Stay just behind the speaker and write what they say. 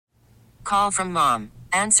Call from mom.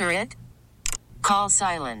 Answer it. Call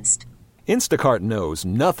silenced. Instacart knows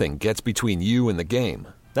nothing gets between you and the game.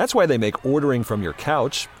 That's why they make ordering from your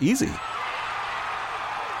couch easy.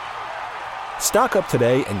 Stock up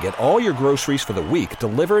today and get all your groceries for the week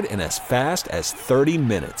delivered in as fast as 30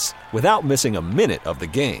 minutes without missing a minute of the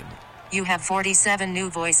game. You have 47 new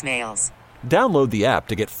voicemails. Download the app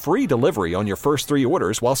to get free delivery on your first 3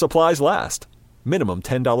 orders while supplies last. Minimum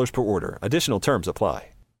 $10 per order. Additional terms apply.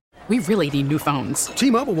 We really need new phones.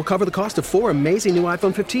 T-Mobile will cover the cost of 4 amazing new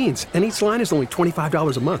iPhone 15s, and each line is only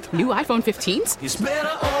 $25 a month. New iPhone 15s? It's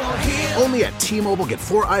better over here. Only at T-Mobile, get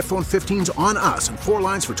 4 iPhone 15s on us and 4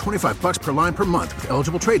 lines for $25 per line per month with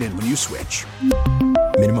eligible trade-in when you switch.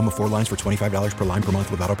 Minimum of 4 lines for $25 per line per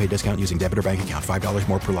month with autopay discount using debit or bank account. $5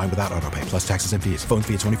 more per line without autopay, plus taxes and fees. Phone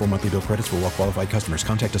fee at 24 monthly bill credits for well-qualified customers.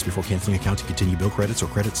 Contact us before canceling account to continue bill credits or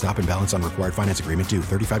credit stop and balance on required finance agreement due.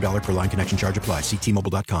 $35 per line connection charge applies. See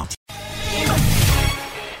T-Mobile.com.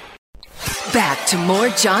 Back to more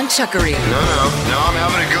Jon Chuckery. No, I'm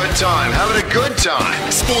having a good time. Having a good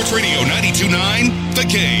time. Sports Radio 92.9, The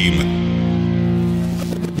Game.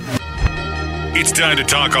 It's time to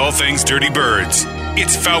talk all things Dirty Birds.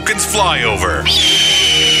 It's Falcons Flyover.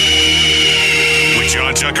 With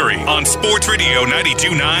Jon Chuckery on Sports Radio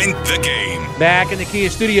 92.9, The Game. Back in the Kia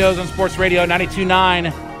Studios on Sports Radio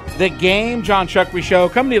 92.9, The Game. Jon Chuckery Show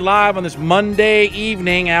coming to you live on this Monday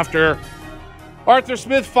evening after Arthur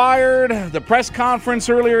Smith fired, the press conference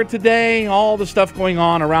earlier today, all the stuff going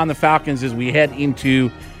on around the Falcons as we head into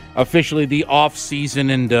officially the off-season.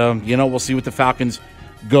 And, we'll see what the Falcons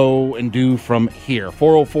go and do from here.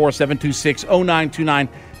 404-726-0929.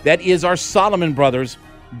 That is our Solomon Brothers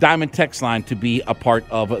Diamond text line to be a part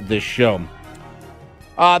of this show.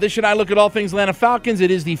 This should I look at all things Atlanta Falcons. It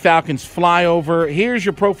is the Falcons Flyover. Here's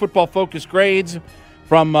your Pro Football Focus grades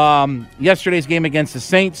from yesterday's game against the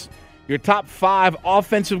Saints. Your top 5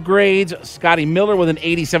 offensive grades, Scotty Miller with an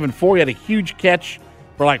 87.4. He had a huge catch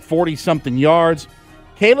for like 40-something yards.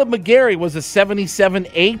 Caleb McGarry was a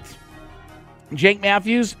 77.8. Jake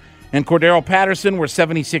Matthews and Cordero Patterson were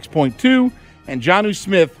 76.2. And Jonnu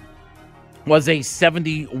Smith was a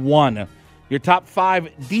 71. Your top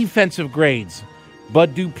 5 defensive grades,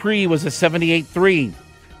 Bud Dupree was a 78.3.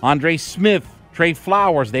 Andre Smith, Trey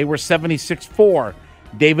Flowers, they were 76.4.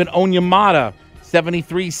 David Onyemata,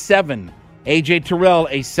 73.7. A.J. Terrell,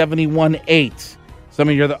 a 71.8. Some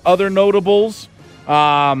of your other notables,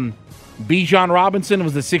 Bijan Robinson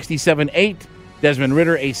was a 67.8. Desmond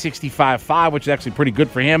Ridder, a 65.5, which is actually pretty good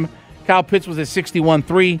for him. Kyle Pitts was a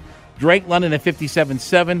 61.3. Drake London, a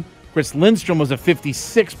 57.7. Chris Lindstrom was a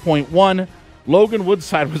 56.1. Logan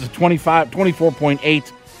Woodside was a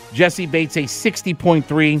 24.8. Jesse Bates, a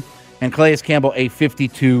 60.3. And Calais Campbell, a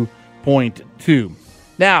 52.2.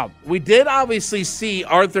 Now, we did obviously see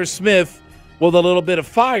Arthur Smith with a little bit of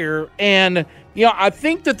fire, and, I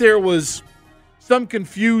think that there was some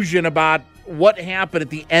confusion about what happened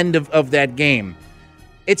at the end of that game.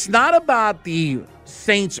 It's not about the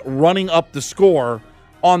Saints running up the score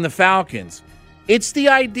on the Falcons. It's the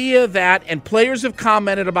idea that, and players have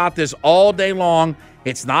commented about this all day long,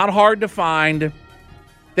 it's not hard to find,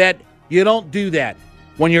 that you don't do that.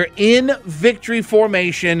 When you're in victory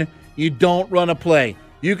formation, you don't run a play.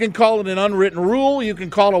 You can call it an unwritten rule. You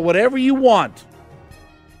can call it whatever you want.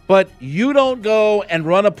 But you don't go and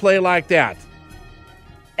run a play like that.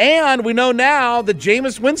 And we know now that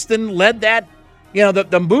Jameis Winston led that,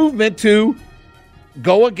 the movement to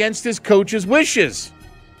go against his coach's wishes.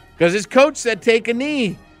 Because his coach said, take a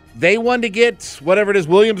knee. They wanted to get whatever it is,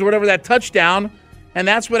 Williams or whatever, that touchdown. And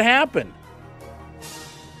that's what happened.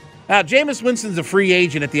 Now, Jameis Winston's a free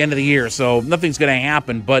agent at the end of the year, so nothing's going to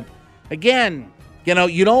happen. But, again,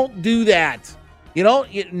 you don't do that. You don't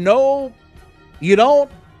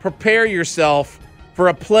prepare yourself for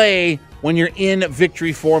a play when you're in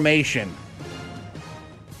victory formation.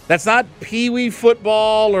 That's not peewee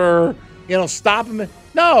football or, stop them.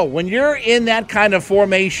 No, when you're in that kind of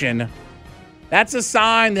formation, that's a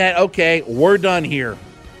sign that, okay, we're done here.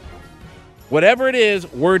 Whatever it is,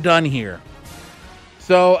 we're done here.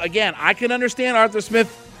 So, again, I can understand Arthur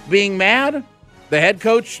Smith being mad. The head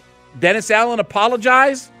coach, Dennis Allen,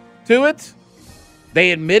 apologized to it.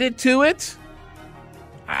 They admitted to it.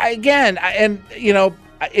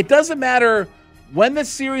 It doesn't matter when the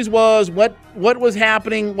series was, what was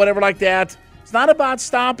happening, whatever like that. It's not about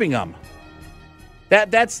stopping them.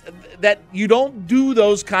 That you don't do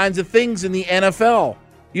those kinds of things in the NFL.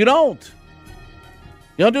 You don't.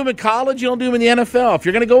 You don't do them in college. You don't do them in the NFL. If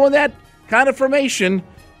you're going to go in that kind of formation,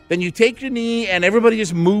 then you take your knee and everybody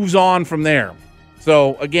just moves on from there.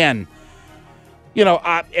 So, again,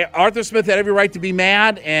 Arthur Smith had every right to be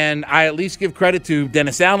mad, and I at least give credit to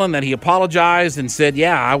Dennis Allen that he apologized and said,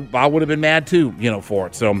 yeah, I would have been mad too, for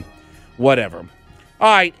it. So, whatever.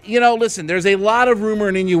 All right, listen, there's a lot of rumor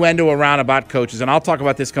and innuendo around about coaches, and I'll talk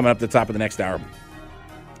about this coming up at the top of the next hour.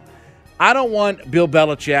 I don't want Bill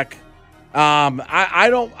Belichick.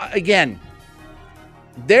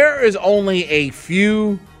 There is only a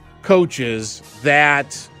few coaches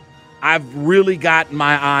that I've really gotten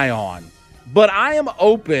my eye on. But I am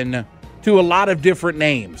open to a lot of different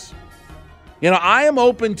names. I am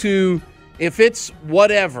open to, if it's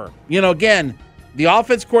whatever. Again, the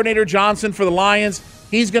offense coordinator Johnson for the Lions,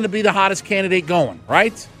 he's going to be the hottest candidate going,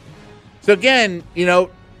 right? So again,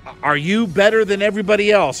 are you better than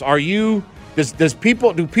everybody else? Do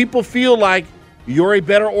people feel like you're a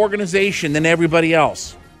better organization than everybody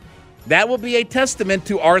else? That will be a testament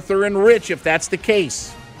to Arthur and Rich if that's the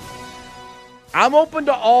case. I'm open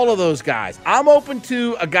to all of those guys. I'm open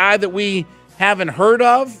to a guy that we haven't heard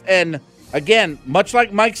of. And again, much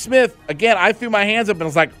like Mike Smith, I threw my hands up and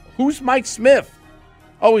was like, who's Mike Smith?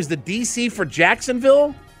 Oh, he's the DC for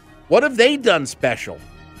Jacksonville? What have they done special?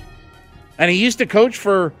 And he used to coach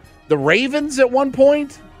for the Ravens at one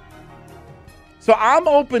point. So I'm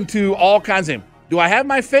open to all kinds of them. Do I have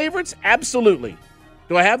my favorites? Absolutely.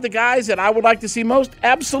 Do I have the guys that I would like to see most?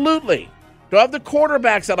 Absolutely. Do I have the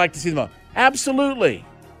quarterbacks I'd like to see the most? Absolutely.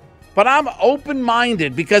 But I'm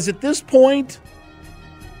open-minded because at this point,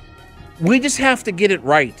 we just have to get it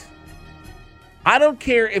right. I don't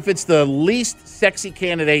care if it's the least sexy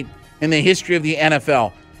candidate in the history of the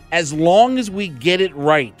NFL. As long as we get it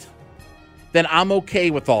right, then I'm okay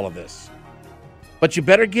with all of this. But you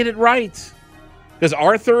better get it right. Because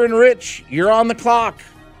Arthur and Rich, you're on the clock.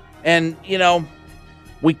 And,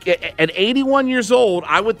 at 81 years old,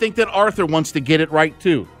 I would think that Arthur wants to get it right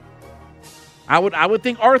too. I would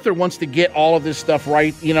think Arthur wants to get all of this stuff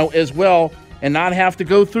right, as well, and not have to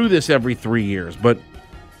go through this every 3 years. But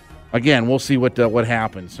again, we'll see what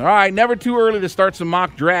happens. All right, never too early to start some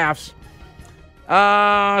mock drafts.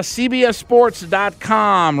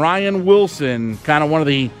 CBSSports.com, Ryan Wilson, kind of one of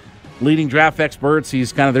the leading draft experts.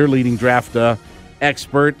 He's kind of their leading draft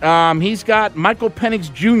expert. He's got Michael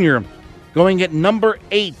Penix Jr. going at number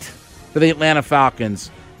 8 for the Atlanta Falcons.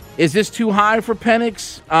 Is this too high for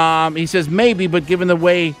Penix? He says maybe, but given the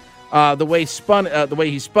way he spun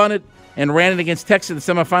it and ran it against Texas in the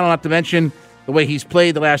semifinal, not to mention the way he's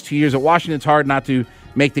played the last 2 years at Washington, it's hard not to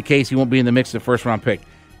make the case he won't be in the mix of the first round pick.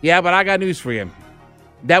 Yeah, but I got news for you.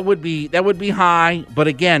 That would be high, but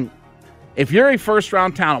again, if you're a first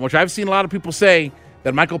round talent, which I've seen a lot of people say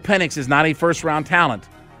that Michael Penix is not a first round talent,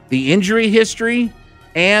 the injury history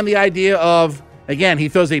and the idea of, again, he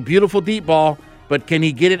throws a beautiful deep ball, but can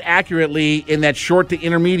he get it accurately in that short to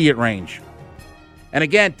intermediate range? And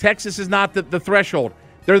again, Texas is not the threshold.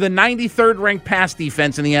 They're the 93rd ranked pass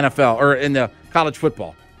defense in the NFL, or in the college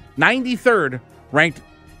football. 93rd ranked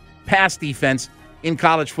pass defense in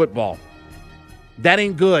college football. That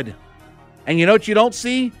ain't good. And you know what you don't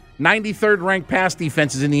see? 93rd ranked pass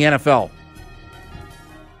defenses in the NFL.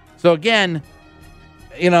 So again,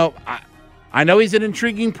 I know he's an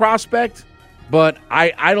intriguing prospect, but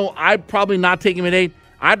I'd probably not take him at 8.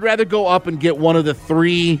 I'd rather go up and get one of the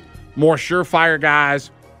 3 more surefire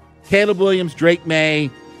guys: Caleb Williams, Drake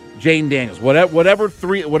May, Jaden Daniels.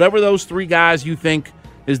 Whatever those 3 guys you think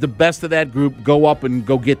is the best of that group, go up and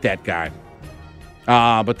go get that guy.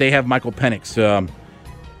 But they have Michael Penix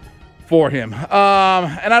for him, and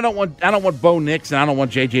I don't want Bo Nix, and I don't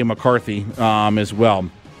want J.J. McCarthy as well.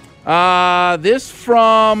 This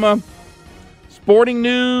from Sporting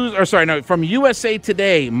News, from USA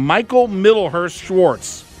Today, Michael Middlehurst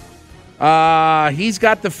Schwartz. He's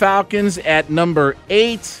got the Falcons at number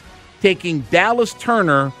 8, taking Dallas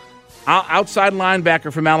Turner, outside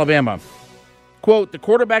linebacker from Alabama. Quote, the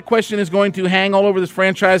quarterback question is going to hang all over this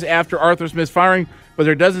franchise after Arthur Smith's firing, but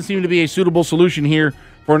there doesn't seem to be a suitable solution here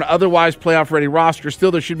for an otherwise playoff-ready roster. Still,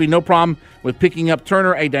 there should be no problem with picking up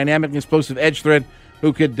Turner, a dynamic and explosive edge threat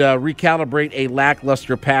who could recalibrate a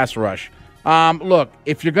lackluster pass rush. Look,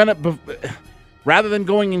 if you're going to, rather than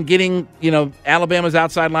going and getting, Alabama's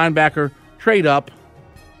outside linebacker, trade up.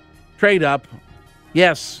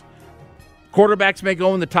 Yes, quarterbacks may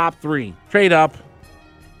go in the top 3. Trade up.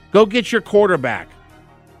 Go get your quarterback.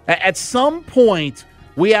 At some point,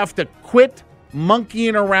 we have to quit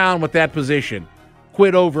monkeying around with that position.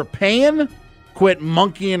 Quit overpaying, quit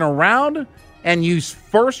monkeying around, and use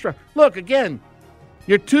first. Look, again,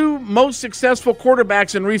 your 2 most successful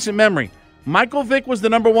quarterbacks in recent memory. Michael Vick was the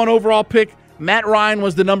number 1 overall pick. Matt Ryan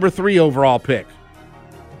was the number 3 overall pick.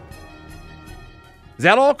 Is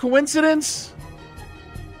that all coincidence?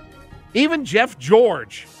 Even Jeff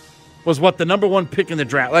George was the number one pick in the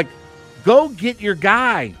draft. Like, go get your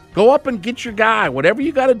guy. Go up and get your guy. Whatever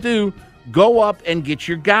you got to do, go up and get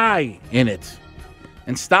your guy in it.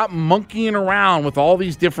 And stop monkeying around with all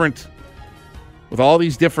these different,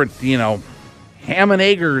 ham and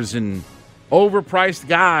eggers and overpriced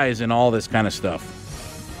guys and all this kind of stuff.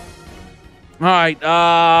 All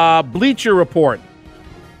right, Bleacher Report.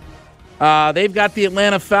 They've got the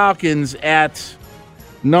Atlanta Falcons at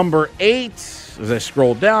number 8. As I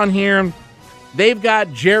scroll down here, they've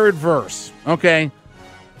got Jared Verse. Okay,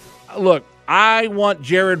 look, I want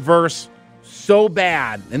Jared Verse so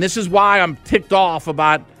bad, and this is why I'm ticked off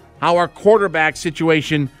about how our quarterback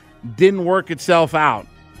situation didn't work itself out.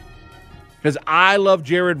 Because I love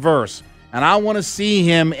Jared Verse, and I want to see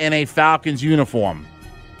him in a Falcons uniform.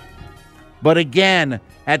 But again,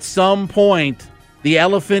 at some point, the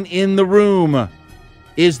elephant in the room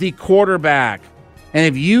is the quarterback. And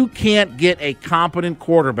if you can't get a competent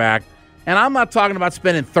quarterback, and I'm not talking about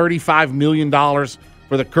spending $35 million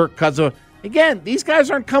for the Kirk Cousins. Again, these guys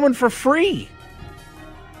aren't coming for free.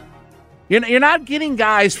 You're not getting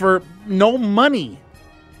guys for no money.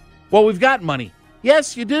 Well, we've got money.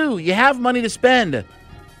 Yes, you do. You have money to spend.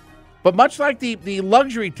 But much like the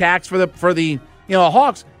luxury tax for the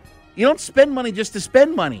Hawks, you don't spend money just to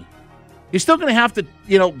spend money. You're still going to have to,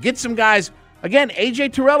 get some guys. Again, A.J.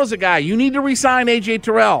 Terrell is a guy. You need to re-sign A.J.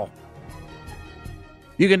 Terrell.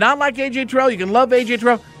 You can not like A.J. Terrell. You can love A.J.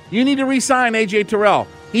 Terrell. You need to re-sign A.J. Terrell.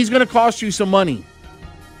 He's going to cost you some money.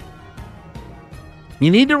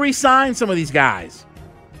 You need to re-sign some of these guys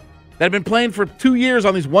that have been playing for 2 years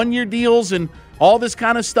on these one-year deals and all this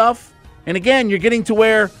kind of stuff. And again, you're getting to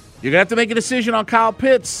where you're going to have to make a decision on Kyle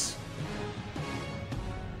Pitts.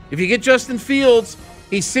 If you get Justin Fields,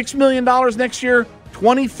 he's $6 million next year,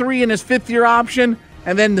 $23 million in his fifth-year option,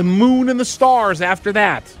 and then the moon and the stars after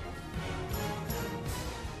that.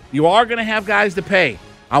 You are going to have guys to pay.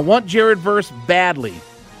 I want Jared Verse badly,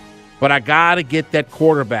 but I got to get that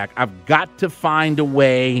quarterback. I've got to find a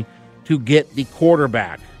way to get the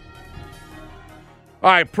quarterback. All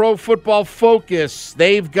right, Pro Football Focus.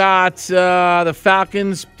 They've got the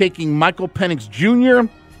Falcons taking Michael Penix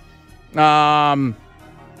Jr.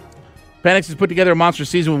 Penix has put together a monster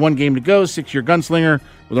season with 1 game to go. 6-year gunslinger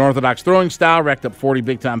with an orthodox throwing style. Racked up 40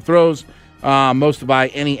 big-time throws, most by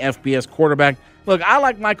any FBS quarterback. Look, I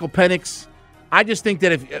like Michael Penix. I just think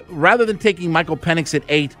that if rather than taking Michael Penix at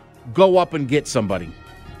 8, go up and get somebody.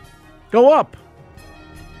 Go up.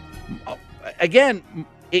 Again,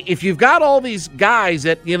 if you've got all these guys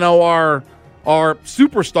that, are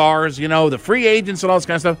superstars, the free agents and all this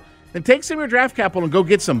kind of stuff, then take some of your draft capital and go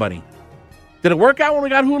get somebody. Did it work out when we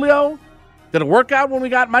got Julio? Did it work out when we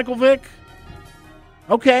got Michael Vick?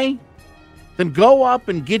 Okay. Then go up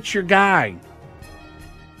and get your guy.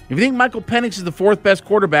 If you think Michael Penix is the 4th best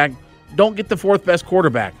quarterback, don't get the 4th best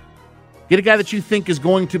quarterback. Get a guy that you think is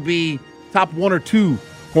going to be top 1 or 2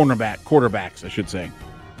 quarterbacks, I should say.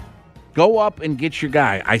 Go up and get your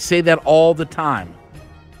guy. I say that all the time.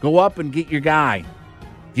 Go up and get your guy.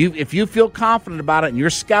 If you feel confident about it and your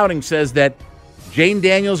scouting says that Jane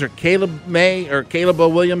Daniels or Caleb May or Caleb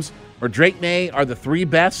Williams or Drake May are the 3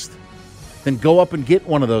 best, then go up and get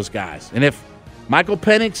one of those guys. And if Michael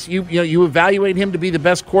Penix, you evaluate him to be the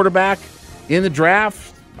best quarterback in the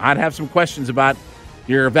draft, I'd have some questions about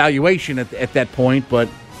your evaluation at that point, but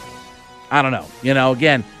I don't know.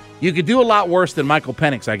 Again, you could do a lot worse than Michael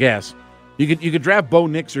Penix, I guess. You could draft Bo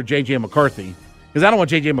Nix or J.J. McCarthy, because I don't want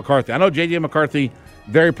J.J. McCarthy. I know J.J. McCarthy,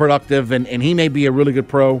 very productive, and he may be a really good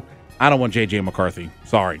pro. I don't want J.J. McCarthy.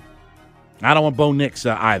 Sorry. I don't want Bo Nix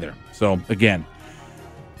either. So, again,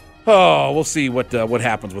 we'll see what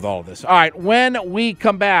happens with all of this. All right, when we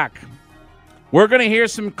come back, we're going to hear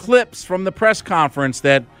some clips from the press conference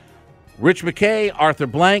that Rich McKay, Arthur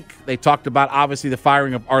Blank, they talked about, obviously, the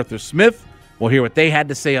firing of Arthur Smith. We'll hear what they had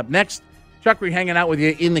to say up next. Chuckery hanging out with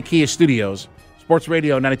you in the Kia studios. Sports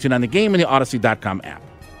Radio 92.9 The Game and the Odyssey.com app.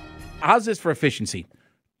 How's this for efficiency?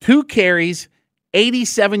 2 carries,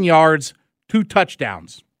 87 yards, 2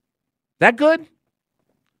 touchdowns. That good?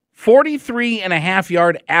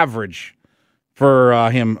 43.5-yard average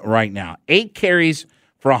for him right now. 8 carries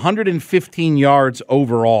for 115 yards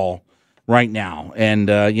overall right now. And,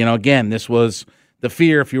 again, this was the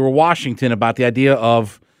fear, if you were Washington, about the idea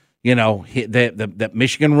of, the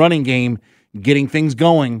Michigan running game getting things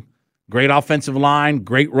going. Great offensive line,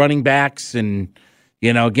 great running backs, and,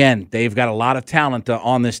 again, they've got a lot of talent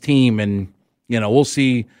on this team, and, we'll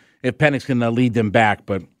see if Penix can lead them back.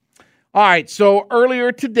 But, all right, so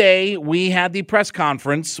earlier today we had the press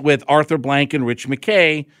conference with Arthur Blank and Rich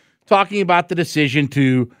McKay talking about the decision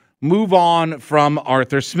to move on from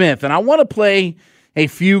Arthur Smith. And I want to play a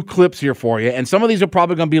few clips here for you. And some of these are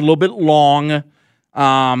probably going to be a little bit long,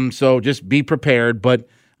 so just be prepared. But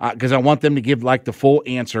because I want them to give like the full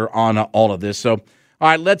answer on all of this. So, all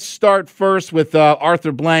right, let's start first with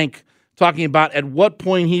Arthur Blank talking about at what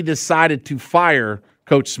point he decided to fire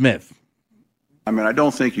Coach Smith. I mean, I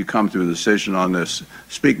don't think you come to a decision on this,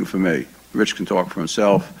 speaking for me. Rich can talk for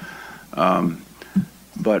himself.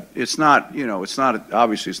 But it's not,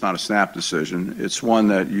 obviously it's not a snap decision. It's one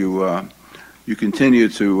that you continue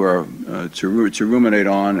to ruminate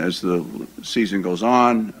on as the season goes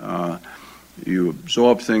on. You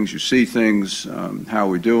absorb things, you see things, how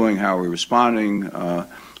we're doing, how we're responding,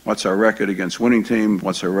 what's our record against winning teams,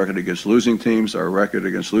 what's our record against losing teams. Our record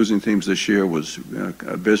against losing teams this year was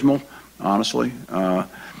abysmal, honestly.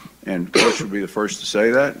 And Coach would be the first to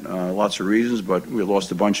say that. Lots of reasons, but we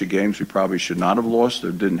lost a bunch of games we probably should not have lost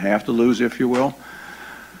or didn't have to lose, if you will.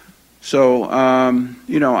 So, I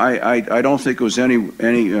don't think it was any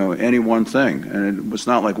one thing, and it was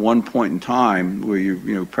not like one point in time where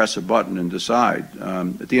you press a button and decide.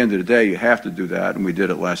 At the end of the day, you have to do that, and we did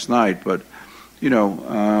it last night. But we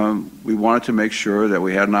wanted to make sure that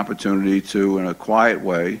we had an opportunity to, in a quiet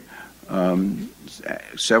way,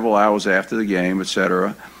 several hours after the game, et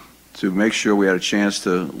cetera, to make sure we had a chance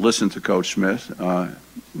to listen to Coach Smith.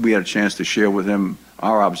 We had a chance to share with him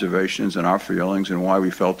our observations and our feelings and why we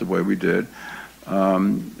felt the way we did. I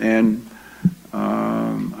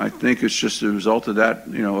think it's just a result of that,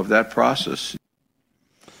 of that process.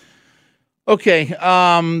 Okay,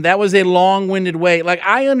 that was a long-winded way. Like,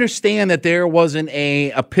 I understand that there wasn't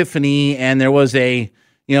a epiphany and there was a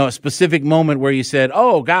specific moment where you said,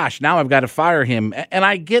 oh, gosh, now I've got to fire him. And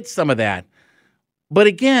I get some of that. But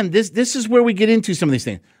again, this is where we get into some of these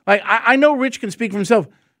things. Like, I know Rich can speak for himself.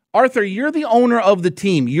 Arthur, you're the owner of the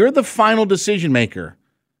team. You're the final decision maker.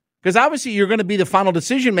 Because obviously you're going to be the final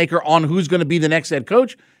decision maker on who's going to be the next head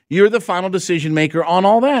coach. You're the final decision maker on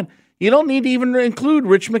all that. You don't need to even include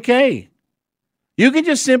Rich McKay. You can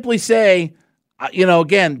just simply say,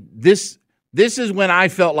 again, this is when I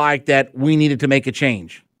felt like that we needed to make a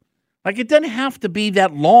change. Like, it doesn't have to be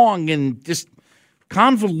that long and just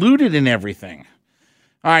convoluted and everything.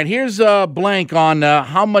 All right, here's Blank on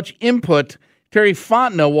how much input Terry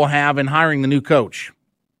Fontenot will have in hiring the new coach.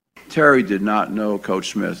 Terry did not know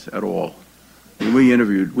Coach Smith at all. We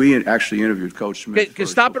actually interviewed Coach Smith. Okay,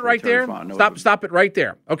 stop it right there. Stop it right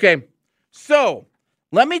there. Okay, so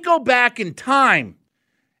let me go back in time,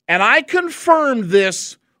 and I confirmed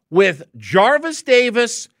this with Jarvis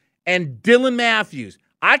Davis and Dylan Matthews.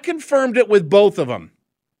 I confirmed it with both of them.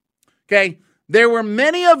 Okay, there were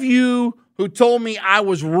many of you who told me I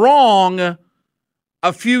was wrong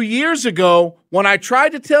a few years ago when I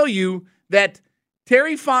tried to tell you that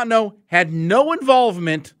Terry Fontenot had no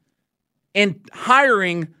involvement in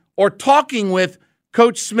hiring or talking with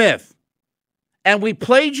Coach Smith. And we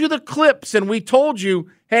played you the clips and we told you,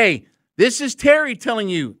 hey, this is Terry telling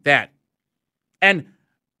you that. And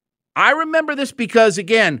I remember this because,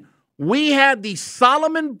 again, we had the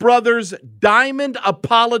Solomon Brothers Diamond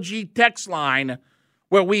Apology text line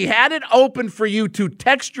where we had it open for you to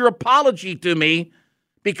text your apology to me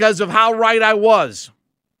because of how right I was.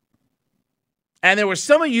 And there were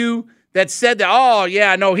some of you that said that, oh,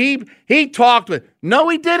 yeah, no, he talked with. No,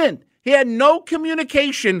 he didn't. He had no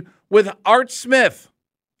communication with Art Smith.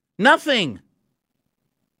 Nothing.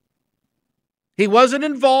 He wasn't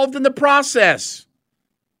involved in the process.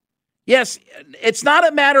 Yes, it's not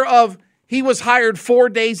a matter of he was hired 4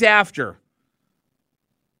 days after.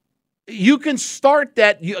 You can start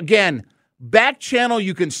that, again, back channel,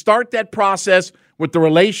 you can start that process with the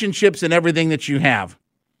relationships and everything that you have.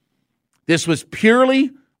 This was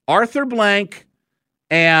purely Arthur Blank,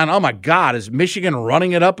 and oh my God, is Michigan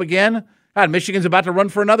running it up again? God, Michigan's about to run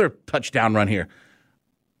for another touchdown run here.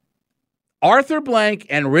 Arthur Blank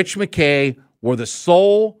and Rich McKay were the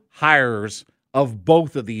sole hirers of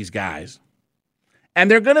both of these guys.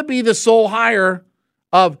 And they're going to be the sole hire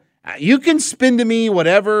of, you can spin to me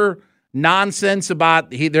whatever nonsense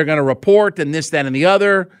about they're going to report and this, that, and the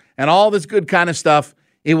other, and all this good kind of stuff.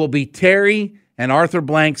 It will be Terry and Arthur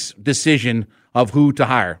Blank's decision of who to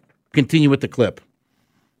hire. Continue with the clip.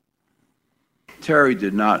 Terry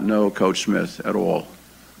did not know Coach Smith at all.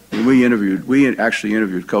 We actually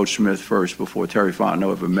interviewed Coach Smith first before Terry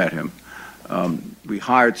Fontenot ever met him. We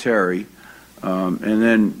hired Terry, and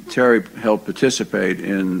then Terry helped participate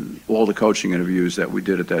in all the coaching interviews that we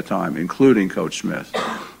did at that time, including Coach Smith.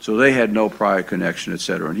 So they had no prior connection, et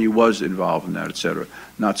cetera, and he was involved in that, et cetera.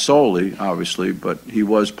 Not solely, obviously, but he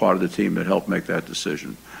was part of the team that helped make that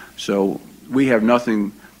decision. So we have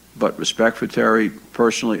nothing but respect for Terry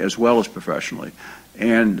personally as well as professionally,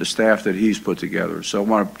 and the staff that he's put together. So I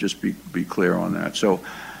want to just be clear on that. So,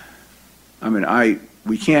 I mean,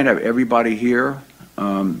 we can't have everybody here.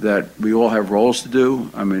 That we all have roles to do.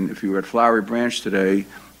 I mean, if you were at Flowery Branch today,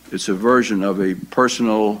 it's a version of a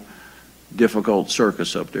personal, difficult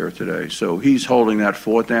circus up there today. So he's holding that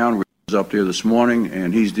fort down. He was up there this morning,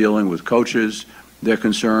 and he's dealing with coaches, their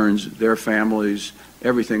concerns, their families,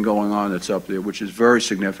 everything going on that's up there, which is very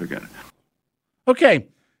significant. Okay,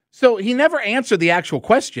 so he never answered the actual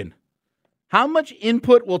question. How much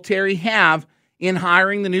input will Terry have in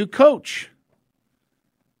hiring the new coach?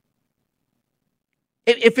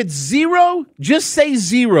 If it's zero, just say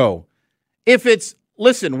zero. If it's,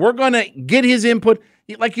 listen, we're going to get his input.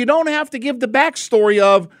 Like, you don't have to give the backstory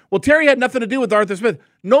of, well, Terry had nothing to do with Arthur Smith.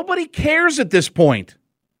 Nobody cares at this point.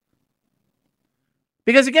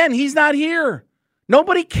 Because, again, he's not here.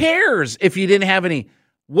 Nobody cares if he didn't have any.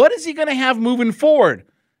 What is he going to have moving forward?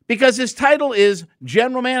 Because his title is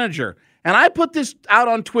general manager. And I put this out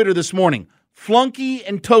on Twitter this morning, flunky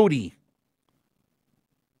and toady.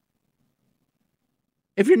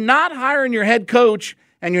 If you're not hiring your head coach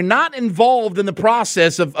and you're not involved in the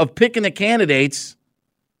process of picking the candidates,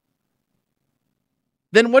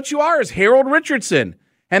 then what you are is Harold Richardson.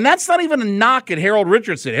 And that's not even a knock at Harold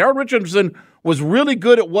Richardson. Harold Richardson was really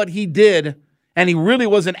good at what he did, and he really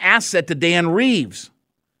was an asset to Dan Reeves.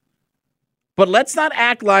 But let's not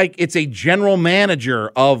act like it's a general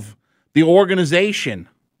manager of the organization.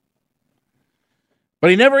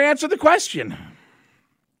 But he never answered the question.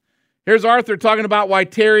 Here's Arthur talking about why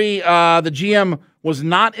Terry, the GM, was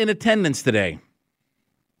not in attendance today.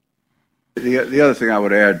 The other thing I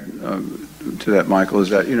would add to that, Michael, is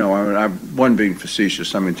that, one being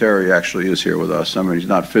facetious. I mean, Terry actually is here with us. I mean, he's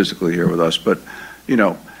not physically here with us. But,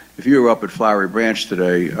 if you were up at Flowery Branch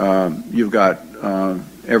today, you've got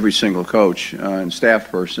every single coach and staff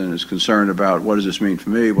person is concerned about what does this mean for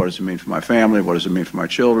me? What does it mean for my family? What does it mean for my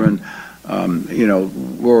children?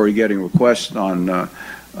 We're already getting requests on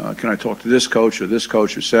can I talk to this coach,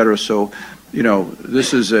 et cetera? So,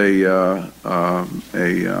 this is I'm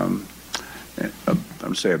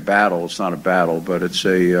going to say a battle. It's not a battle, but it's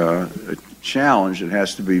a challenge that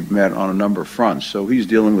has to be met on a number of fronts. So he's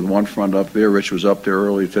dealing with one front up there. Rich was up there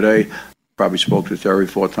earlier today. Probably spoke to Terry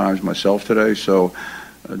 4 times myself today. So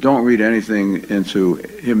don't read anything into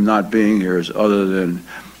him not being here as other than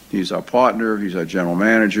he's our partner. He's our general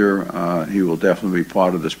manager. He will definitely be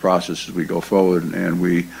part of this process as we go forward, and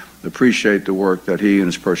we appreciate the work that he and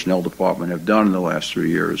his personnel department have done in the last 3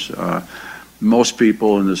 years. Most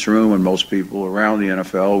people in this room and most people around the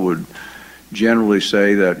NFL would generally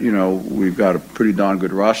say that, we've got a pretty darn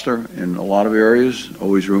good roster in a lot of areas,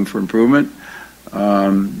 always room for improvement.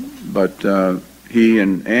 But he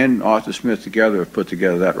and Arthur Smith together have put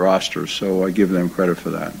together that roster, so I give them credit for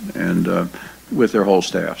that. And with their whole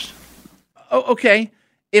staffs. Oh, okay.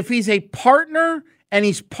 If he's a partner and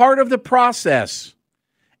he's part of the process,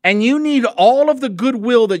 and you need all of the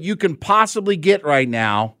goodwill that you can possibly get right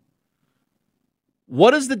now,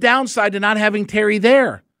 what is the downside to not having Terry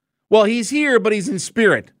there? Well, he's here, but he's in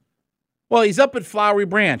spirit. Well, he's up at Flowery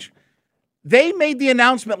Branch. They made the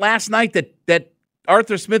announcement last night that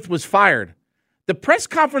Arthur Smith was fired. The press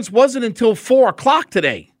conference wasn't until 4 o'clock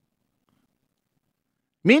today.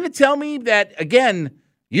 Mean to tell me that, again,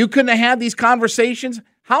 you couldn't have had these conversations?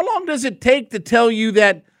 How long does it take to tell you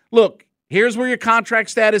that, look, here's where your contract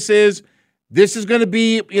status is. This is going to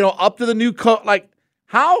be, up to the new coach. Like,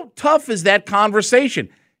 how tough is that conversation?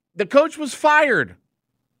 The coach was fired.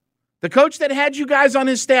 The coach that had you guys on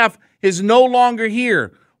his staff is no longer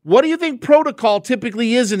here. What do you think protocol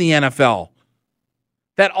typically is in the NFL?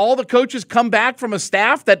 That all the coaches come back from a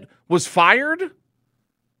staff that was fired?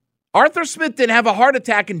 Arthur Smith didn't have a heart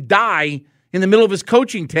attack and die in the middle of his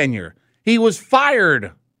coaching tenure. He was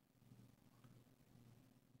fired.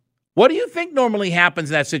 What do you think normally happens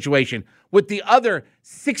in that situation with the other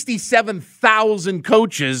 67,000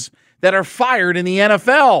 coaches that are fired in the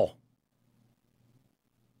NFL?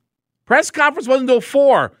 Press conference wasn't until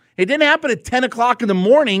 4. It didn't happen at 10 o'clock in the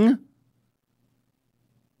morning.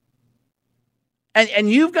 And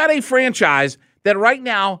you've got a franchise that right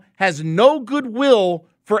now has no goodwill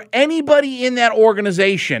for anybody in that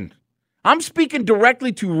organization. I'm speaking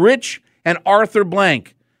directly to Rich and Arthur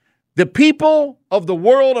Blank. The people of the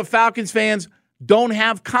world of Falcons fans don't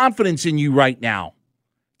have confidence in you right now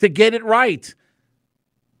to get it right.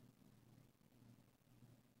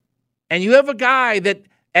 And you have a guy that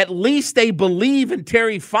at least they believe in,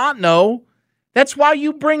 Terry Fontenot. That's why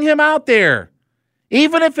you bring him out there.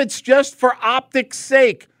 Even if it's just for optics'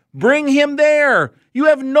 sake, bring him there. You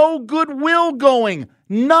have no goodwill going.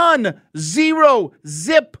 None. Zero.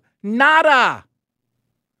 Zip. Nada.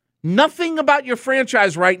 Nothing about your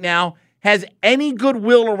franchise right now has any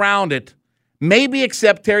goodwill around it, maybe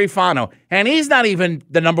except Terry Fano. And he's not even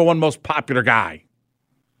the number one most popular guy.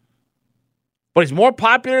 But he's more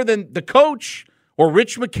popular than the coach or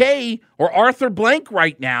Rich McKay or Arthur Blank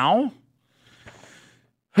right now.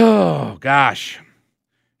 Oh, gosh.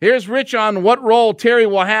 Here's Rich on what role Terry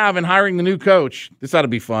will have in hiring the new coach. This ought to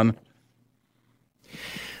be fun.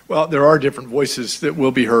 Well, there are different voices that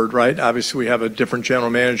will be heard, right? Obviously, we have a different general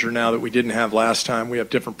manager now that we didn't have last time. We have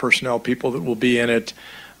different personnel people that will be in it.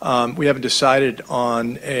 We haven't decided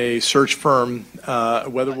on a search firm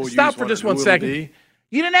whether we'll Stop use for one just or one who second. it'll be.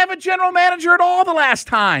 You didn't have a general manager at all the last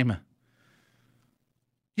time.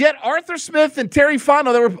 Yet Arthur Smith and Terry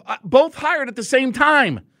Fano, they were both hired at the same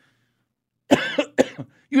time.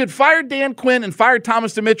 You had fired Dan Quinn and fired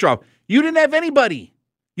Thomas Dimitrov. You didn't have anybody.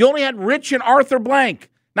 You only had Rich and Arthur Blank.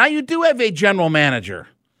 Now you do have a general manager.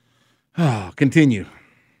 Oh, continue.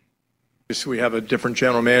 We have a different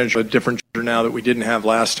general manager now that we didn't have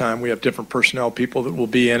last time. We have different personnel people that will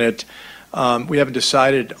be in it. We haven't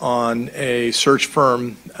decided on a search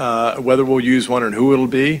firm whether we'll use one and who it'll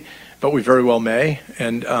be, but we very well may,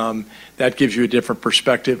 and that gives you a different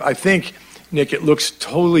perspective. I think, Nick, it looks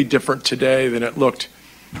totally different today than it looked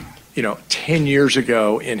 10 years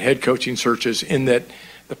ago in head coaching searches, in that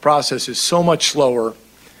the process is so much slower.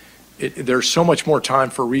 There's so much more time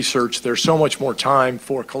for research. There's so much more time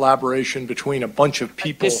for collaboration between a bunch of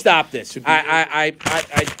people. Just stop this. I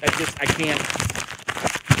can't.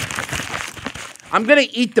 I'm going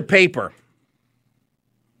to eat the paper.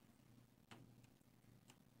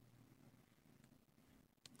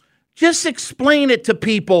 Just explain it to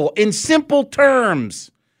people in simple terms,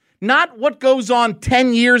 not what goes on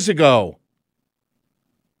 10 years ago.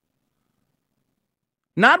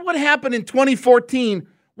 Not what happened in 2014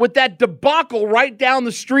 with that debacle right down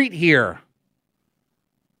the street here,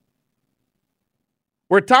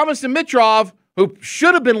 where Thomas Dimitrov, who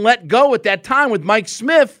should have been let go at that time with Mike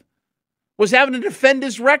Smith, was having to defend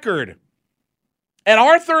his record. And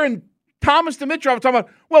Arthur and Thomas Dimitrov were talking about,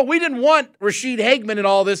 well, we didn't want Rashid Hageman and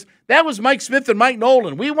all this. That was Mike Smith and Mike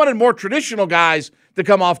Nolan. We wanted more traditional guys to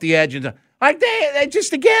come off the edge. And like they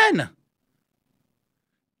just, again,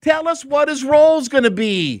 tell us what his role's going to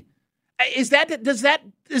be. Is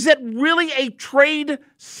that really a trade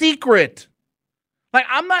secret? Like,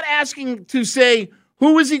 I'm not asking to say,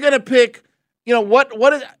 who is he going to pick?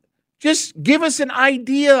 What is, just give us an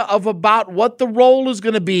idea of about what the role is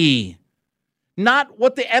going to be. Not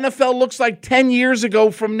what the NFL looks like 10 years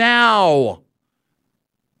ago from now.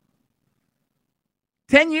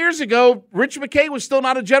 10 years ago, Rich McKay was still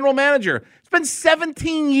not a general manager. It's been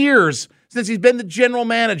 17 years since he's been the general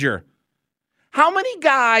manager. How many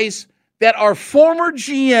guys that are former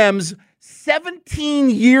GMs 17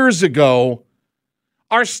 years ago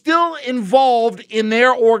are still involved in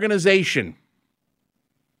their organization?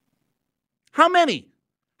 How many?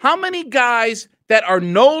 How many guys that are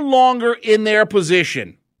no longer in their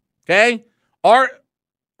position, okay?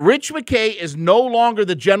 Rich McKay is no longer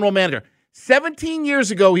the general manager. 17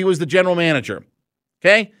 years ago, he was the general manager,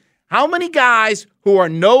 okay? How many guys who are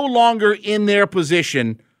no longer in their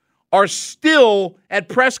position are still at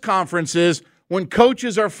press conferences when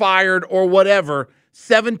coaches are fired or whatever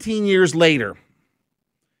 17 years later?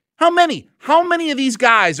 How many? How many of these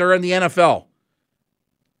guys are in the NFL?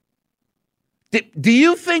 Do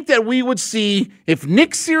you think that we would see, if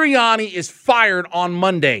Nick Sirianni is fired on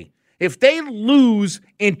Monday, if they lose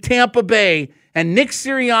in Tampa Bay and Nick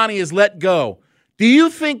Sirianni is let go, do you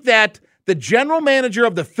think that the general manager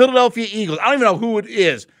of the Philadelphia Eagles, I don't even know who it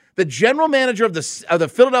is, the general manager of the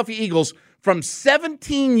Philadelphia Eagles from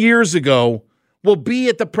 17 years ago will be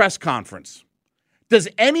at the press conference? Does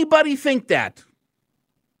anybody think that?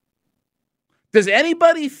 Does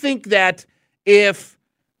anybody think that if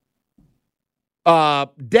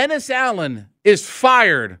Dennis Allen is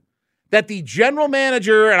fired, that the general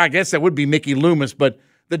manager, and I guess that would be Mickey Loomis, but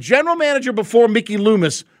the general manager before Mickey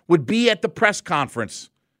Loomis would be at the press conference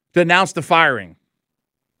to announce the firing?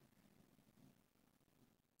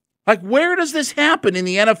 Like, where does this happen in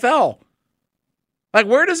the NFL? Like,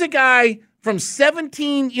 where does a guy from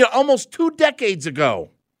 17, almost 2 decades ago,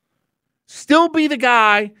 still be the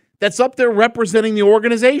guy that's up there representing the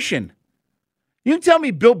organization? You can tell me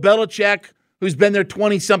Bill Belichick, who's been there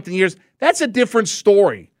 20-something years, that's a different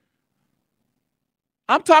story.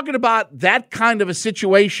 I'm talking about that kind of a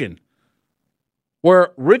situation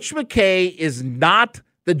where Rich McKay is not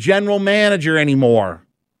the general manager anymore.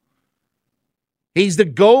 He's the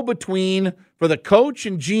go-between for the coach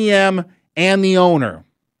and GM and the owner.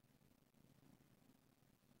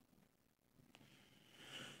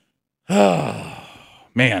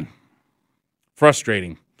 Man,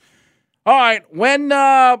 frustrating. All right, when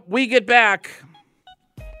we get back,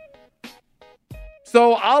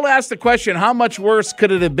 so I'll ask the question, how much worse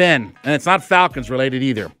could it have been? And it's not Falcons related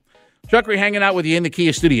either. Chuckery hanging out with you in the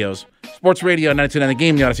Kia Studios. Sports Radio 92.9 The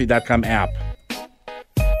Game, the Odyssey.com app.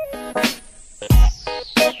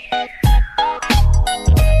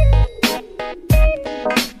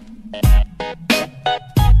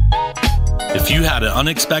 If you had an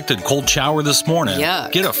unexpected cold shower this morning,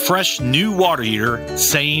 get a fresh new water heater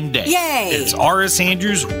same day. Yay! It's R.S.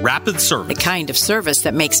 Andrews Rapid Service. The kind of service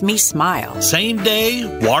that makes me smile. Same day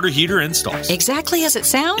water heater installs. Exactly as it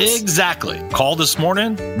sounds? Exactly. Call this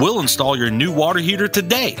morning. We'll install your new water heater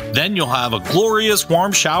today. Then you'll have a glorious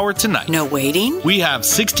warm shower tonight. No waiting? We have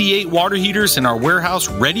 68 water heaters in our warehouse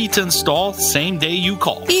ready to install same day you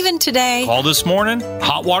call. Even today? Call this morning.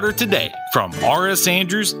 Hot water today from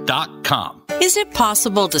rsandrews.com. Is it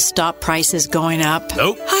possible to stop prices going up?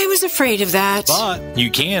 Nope. I was afraid of that. But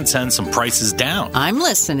you can send some prices down. I'm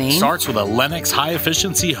listening. Starts with a Lennox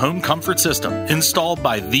high-efficiency home comfort system installed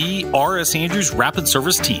by the R.S. Andrews Rapid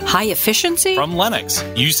Service team. High efficiency? From Lennox.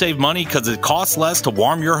 You save money because it costs less to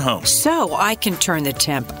warm your home. So I can turn the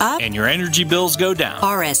temp up. And your energy bills go down.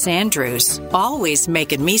 R.S. Andrews, always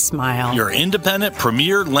making me smile. Your independent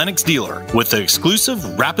premier Lennox dealer with the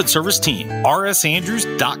exclusive Rapid Service team.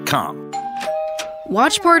 rsandrews.com.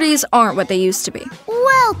 Watch parties aren't what they used to be.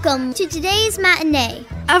 Welcome to today's matinee.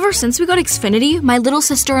 Ever since we got Xfinity, my little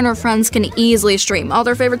sister and her friends can easily stream all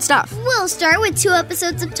their favorite stuff. We'll start with 2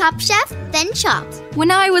 episodes of Top Chef, then Chopped. When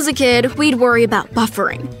I was a kid, we'd worry about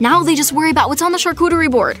buffering. Now they just worry about what's on the charcuterie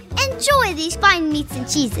board. Enjoy these fine meats and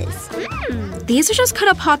cheeses. These are just cut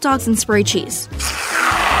up hot dogs and spray cheese.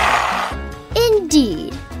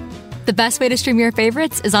 Indeed. The best way to stream your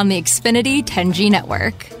favorites is on the Xfinity 10G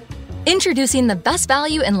network. Introducing the best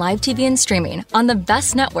value in live TV and streaming on the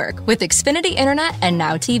best network with Xfinity Internet and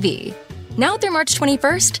Now TV. Now through March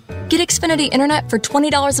 21st, get Xfinity Internet for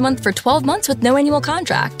 $20 a month for 12 months with no annual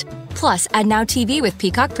contract. Plus, add Now TV with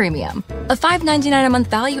Peacock Premium. A $5.99 a month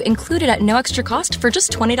value included at no extra cost for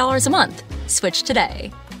just $20 a month. Switch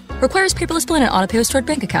today. Requires paperless billing and auto-pay stored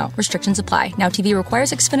bank account. Restrictions apply. Now TV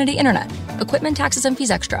requires Xfinity Internet. Equipment, taxes, and fees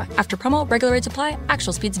extra. After promo, regular rates apply.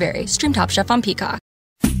 Actual speeds vary. Stream Top Chef on Peacock.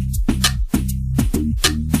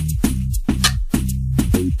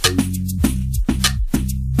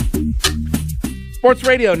 Sports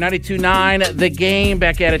Radio 92.9 The Game,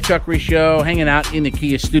 back at a Chuckery Show, hanging out in the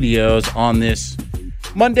Kia Studios on this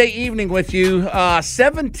Monday evening with you.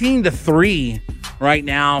 17-3 right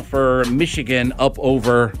now for Michigan up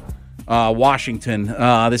over Washington.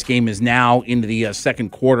 This game is now into the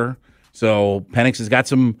second quarter, so Penix has got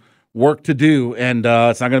some work to do, and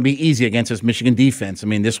it's not going to be easy against this Michigan defense. I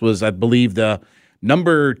mean, this was, I believe, the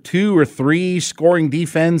number 2 or 3 scoring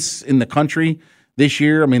defense in the country this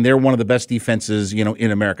year. I mean, they're one of the best defenses,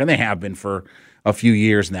 in America. And they have been for a few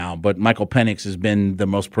years now. But Michael Penix has been the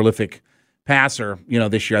most prolific passer,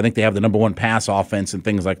 this year. I think they have the number 1 pass offense and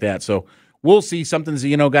things like that. So we'll see. Something's,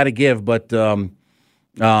 got to give. But,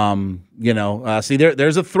 see,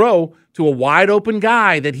 there's a throw to a wide open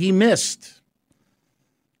guy that he missed.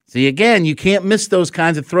 See, again, you can't miss those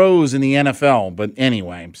kinds of throws in the NFL. But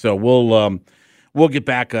anyway, so we'll get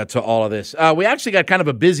back to all of this. We actually got kind of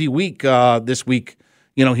a busy week this week,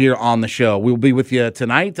 here on the show. We'll be with you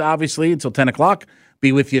tonight, obviously, until 10 o'clock.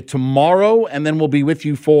 Be with you tomorrow, and then we'll be with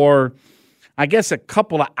you for, I guess, a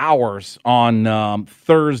couple of hours on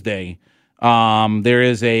Thursday. There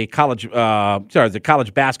is a college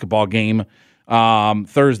basketball game.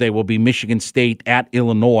 Thursday will be Michigan State at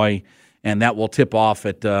Illinois, and that will tip off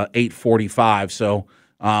at 8:45. So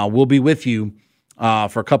we'll be with you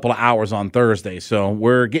for a couple of hours on Thursday. So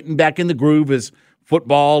we're getting back in the groove as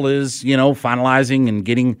football is, finalizing and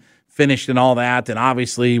getting finished and all that. And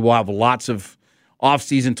obviously we'll have lots of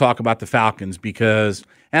off-season talk about the Falcons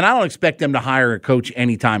and I don't expect them to hire a coach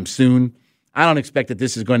anytime soon. I don't expect that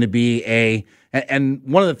this is going to be and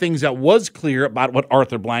one of the things that was clear about what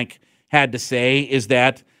Arthur Blank had to say is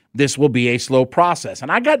that this will be a slow process.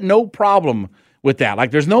 And I got no problem with that.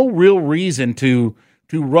 Like, there's no real reason to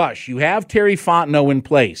rush. You have Terry Fontenot in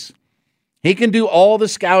place. He can do all the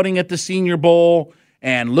scouting at the Senior Bowl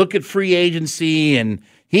and look at free agency, and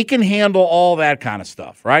he can handle all that kind of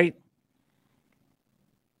stuff, right?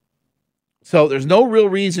 So there's no real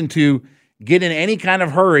reason to get in any kind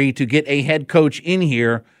of hurry to get a head coach in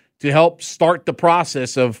here to help start the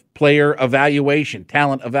process of player evaluation,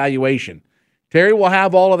 talent evaluation. Terry will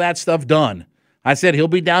have all of that stuff done. I said he'll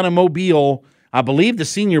be down in Mobile. I believe the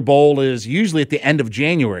Senior Bowl is usually at the end of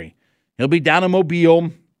January. He'll be down in Mobile,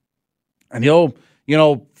 and he'll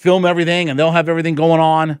film everything and they'll have everything going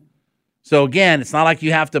on. So again, it's not like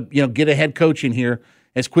you have to, get a head coach in here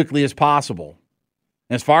as quickly as possible.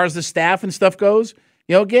 As far as the staff and stuff goes,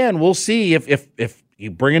 again, we'll see if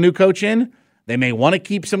you bring a new coach in, they may want to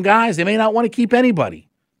keep some guys. They may not want to keep anybody.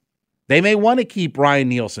 They may want to keep Ryan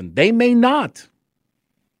Nielsen. They may not.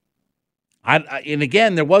 And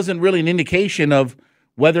again, there wasn't really an indication of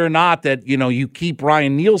whether or not that, you keep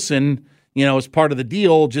Ryan Nielsen, as part of the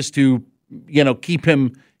deal just to, keep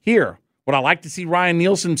him here. Would I like to see Ryan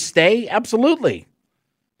Nielsen stay? Absolutely. I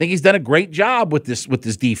think he's done a great job with this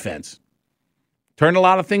defense. Turned a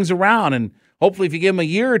lot of things around, and hopefully if you give him a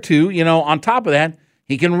year or two, on top of that,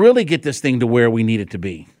 he can really get this thing to where we need it to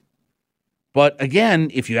be. But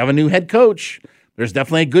again, if you have a new head coach, there's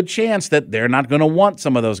definitely a good chance that they're not going to want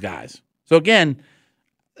some of those guys. So again,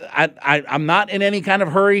 I'm not in any kind of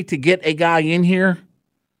hurry to get a guy in here.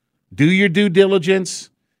 Do your due diligence.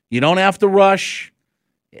 You don't have to rush.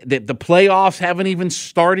 The playoffs haven't even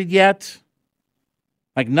started yet.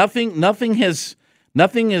 Like nothing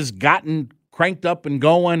has gotten cranked up and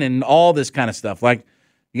going and all this kind of stuff. Like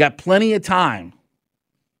you got plenty of time.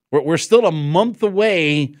 We're still a month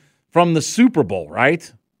away from the Super Bowl,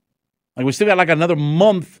 right? Like we still got like another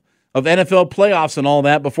month of NFL playoffs and all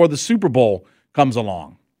that before the Super Bowl comes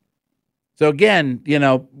along. So again,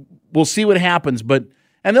 we'll see what happens,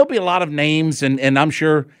 and there'll be a lot of names, and I'm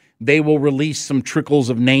sure they will release some trickles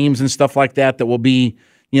of names and stuff like that will be,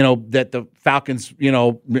 that the Falcons,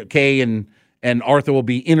 Kay and Arthur will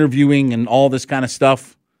be interviewing and all this kind of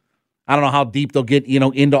stuff. I don't know how deep they'll get,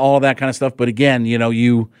 into all of that kind of stuff. But again,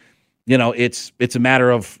 it's a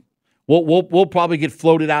matter of we'll probably get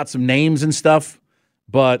floated out some names and stuff.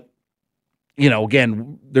 But,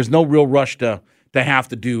 again, there's no real rush to have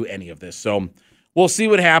to do any of this. So we'll see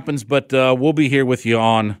what happens. But we'll be here with you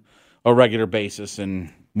on a regular basis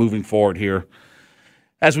and moving forward here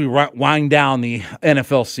as we wind down the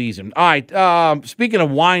NFL season. All right, speaking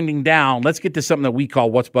of winding down, let's get to something that we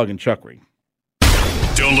call What's Buggin' Chuckery.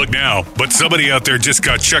 Don't look now, but somebody out there just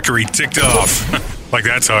got Chuckery ticked off. Like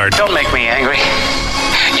that's hard. Don't make me angry.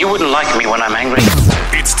 You wouldn't like me when I'm angry.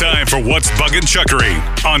 It's time for What's Buggin'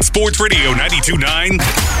 Chuckery on Sports Radio 92.9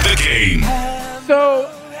 The Game. So,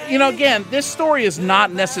 again, this story is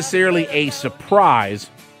not necessarily a surprise,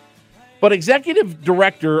 but executive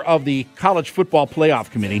director of the College Football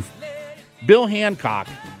Playoff Committee, Bill Hancock,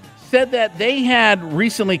 said that they had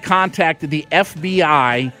recently contacted the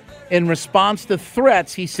FBI in response to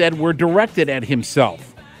threats he said were directed at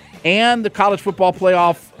himself and the College Football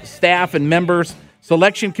Playoff staff and members,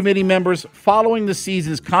 selection committee members, following the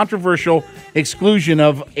season's controversial exclusion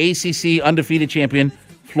of ACC undefeated champion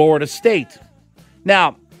Florida State.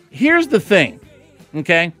 Now, here's the thing,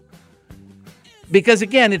 okay? Because,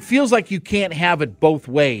 again, it feels like you can't have it both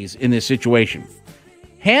ways in this situation.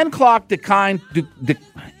 Hancock declined to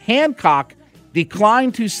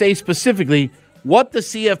say specifically what the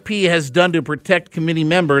CFP has done to protect committee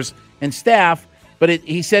members and staff, but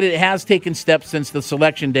he said it has taken steps since the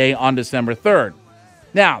selection day on December 3rd.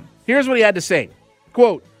 Now, here's what he had to say.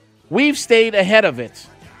 Quote, "We've stayed ahead of it.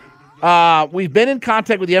 We've been in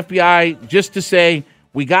contact with the FBI just to say,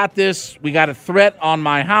 we got this, we got a threat on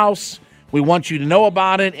my house. We want you to know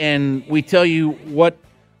about it, and we tell you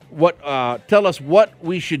tell us what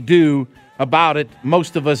we should do about it.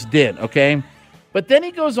 Most of us did, okay?" But then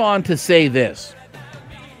he goes on to say this,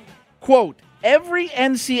 quote, "Every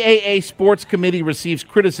NCAA sports committee receives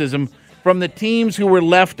criticism from the teams who were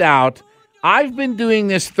left out. I've been doing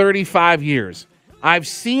this 35 years. I've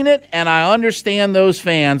seen it, and I understand those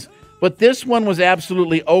fans, but this one was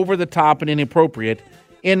absolutely over the top and inappropriate.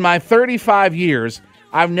 In my 35 years,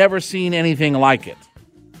 I've never seen anything like it."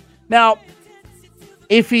 Now,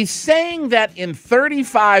 if he's saying that in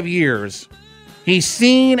 35 years, he's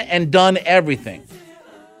seen and done everything,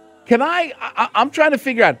 I'm trying to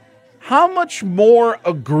figure out, how much more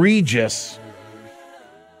egregious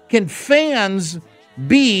can fans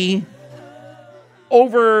be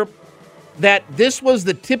over that this was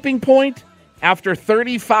the tipping point after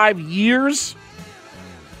 35 years?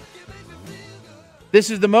 This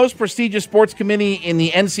is the most prestigious sports committee in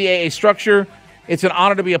the NCAA structure. It's an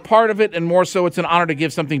honor to be a part of it, and more so, it's an honor to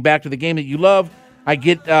give something back to the game that you love. I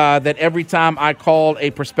get that every time I call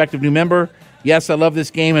a prospective new member, yes, I love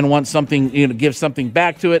this game and want something, give something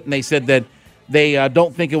back to it. And they said that they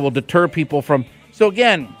don't think it will deter people from. So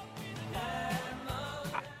again,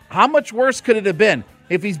 how much worse could it have been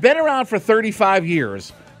if he's been around for 35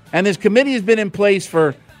 years and this committee has been in place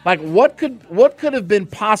for what could have been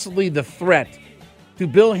possibly the threat to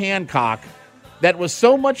Bill Hancock that was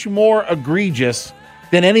so much more egregious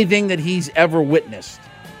than anything that he's ever witnessed?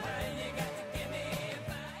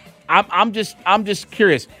 I'm just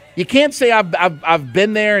curious. You can't say I've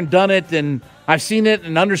been there and done it and I've seen it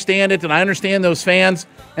and understand it and I understand those fans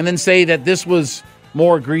and then say that this was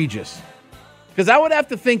more egregious. Because I would have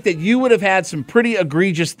to think that you would have had some pretty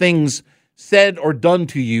egregious things said or done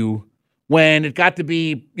to you when it got to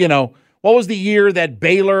be, what was the year that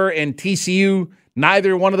Baylor and TCU,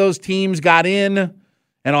 neither one of those teams got in,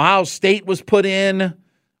 and Ohio State was put in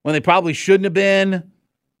when they probably shouldn't have been,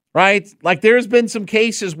 right? Like there's been some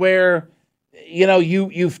cases where,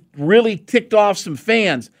 you've really ticked off some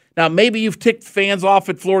fans. Now, maybe you've ticked fans off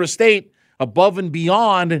at Florida State above and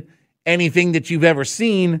beyond anything that you've ever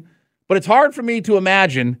seen, but it's hard for me to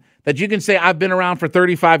imagine that you can say I've been around for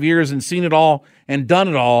 35 years and seen it all and done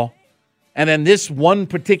it all, and then this one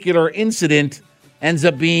particular incident ends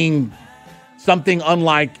up being something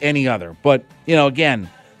unlike any other. But, again,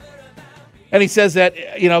 and he says that,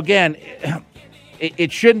 again,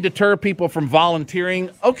 it shouldn't deter people from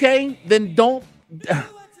volunteering. Okay, then don't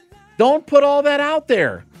put all that out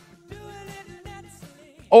there.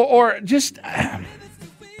 Or just...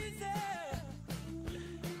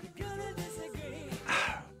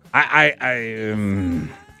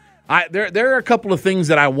 There are a couple of things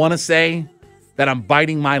that I want to say that I'm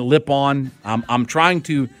biting my lip on. I'm trying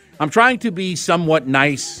to be somewhat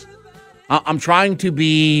nice. I'm trying to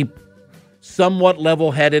be somewhat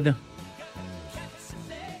level-headed.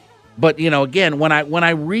 But again, when I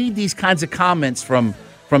read these kinds of comments from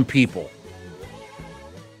people,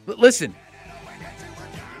 listen.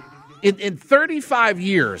 In 35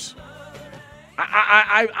 years,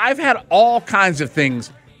 I've had all kinds of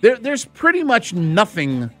things. There's pretty much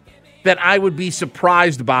nothing that I would be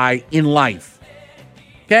surprised by in life.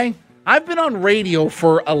 Okay? I've been on radio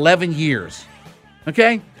for 11 years.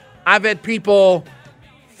 Okay? I've had people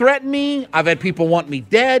threaten me. I've had people want me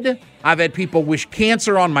dead. I've had people wish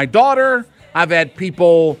cancer on my daughter. I've had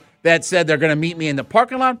people that said they're going to meet me in the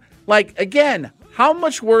parking lot. Like, again, how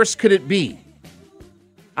much worse could it be?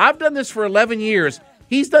 I've done this for 11 years.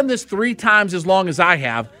 He's done this 3 times as long as I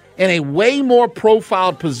have, in a way more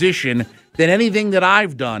profiled position than anything that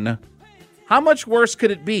I've done. How much worse could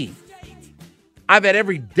it be? I've had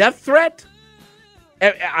every death threat.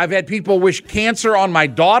 I've had people wish cancer on my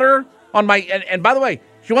daughter. And by the way,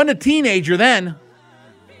 she wasn't a teenager then.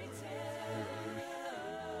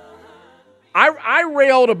 I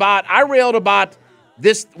railed about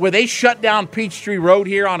this where they shut down Peachtree Road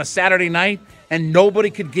here on a Saturday night and nobody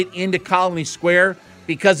could get into Colony Square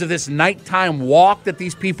because of this nighttime walk that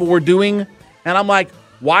these people were doing. And I'm like,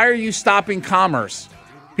 why are you stopping commerce?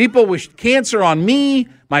 People wished cancer on me,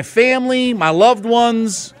 my family, my loved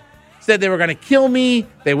ones, said they were going to kill me.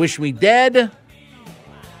 They wish me dead.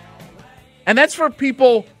 And that's for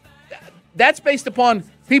people, that's based upon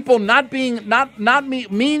people not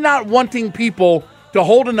wanting people to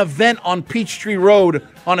hold an event on Peachtree Road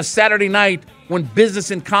on a Saturday night when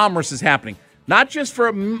business and commerce is happening. Not just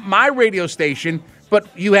for my radio station, but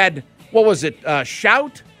you had,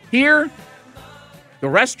 Shout here? The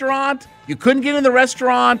restaurant? You couldn't get in the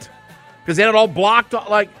restaurant because they had it all blocked.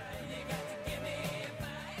 But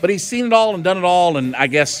he's seen it all and done it all. And I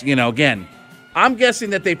guess, again, I'm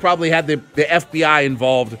guessing that they probably had the FBI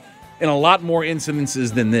involved in a lot more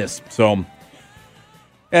incidences than this. So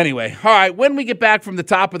anyway, all right, when we get back from the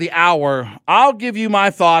top of the hour, I'll give you my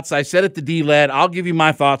thoughts. I said it to D-Led. I'll give you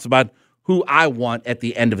my thoughts about who I want at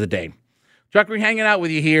the end of the day. Chuckery hanging out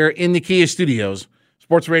with you here in the Kia Studios.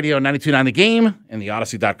 Sports Radio 92.9 The Game and the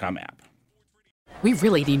Odyssey.com app. We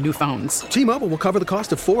really need new phones. T-Mobile will cover the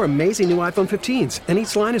cost of 4 amazing new iPhone 15s, and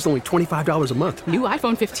each line is only $25 a month. New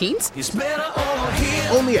iPhone 15s? It's better over here.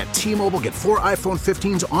 Only at T-Mobile, get 4 iPhone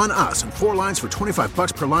 15s on us and 4 lines for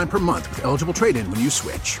 $25 per line per month with eligible trade-in when you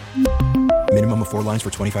switch. Minimum of 4 lines for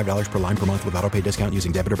 $25 per line per month with autopay discount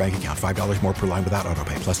using debit or bank account. $5 more per line without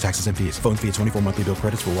autopay, plus taxes and fees. Phone fee at 24 monthly bill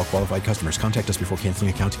credits for well-qualified customers. Contact us before canceling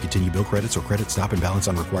account to continue bill credits or credit stop and balance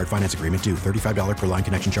on required finance agreement due. $35 per line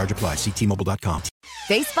connection charge applies. See T-Mobile.com.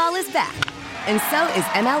 Baseball is back, and so is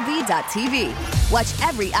MLB.tv. Watch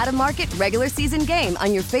every out-of-market regular season game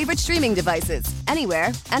on your favorite streaming devices.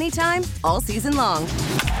 Anywhere, anytime, all season long.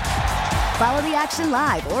 Follow the action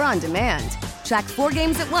live or on demand. Track 4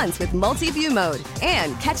 games at once with multi-view mode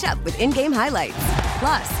and catch up with in-game highlights.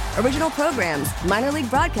 Plus, original programs, minor league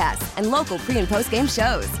broadcasts, and local pre- and post-game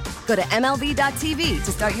shows. Go to MLB.tv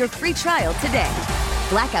to start your free trial today.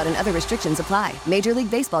 Blackout and other restrictions apply. Major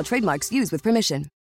League Baseball trademarks used with permission.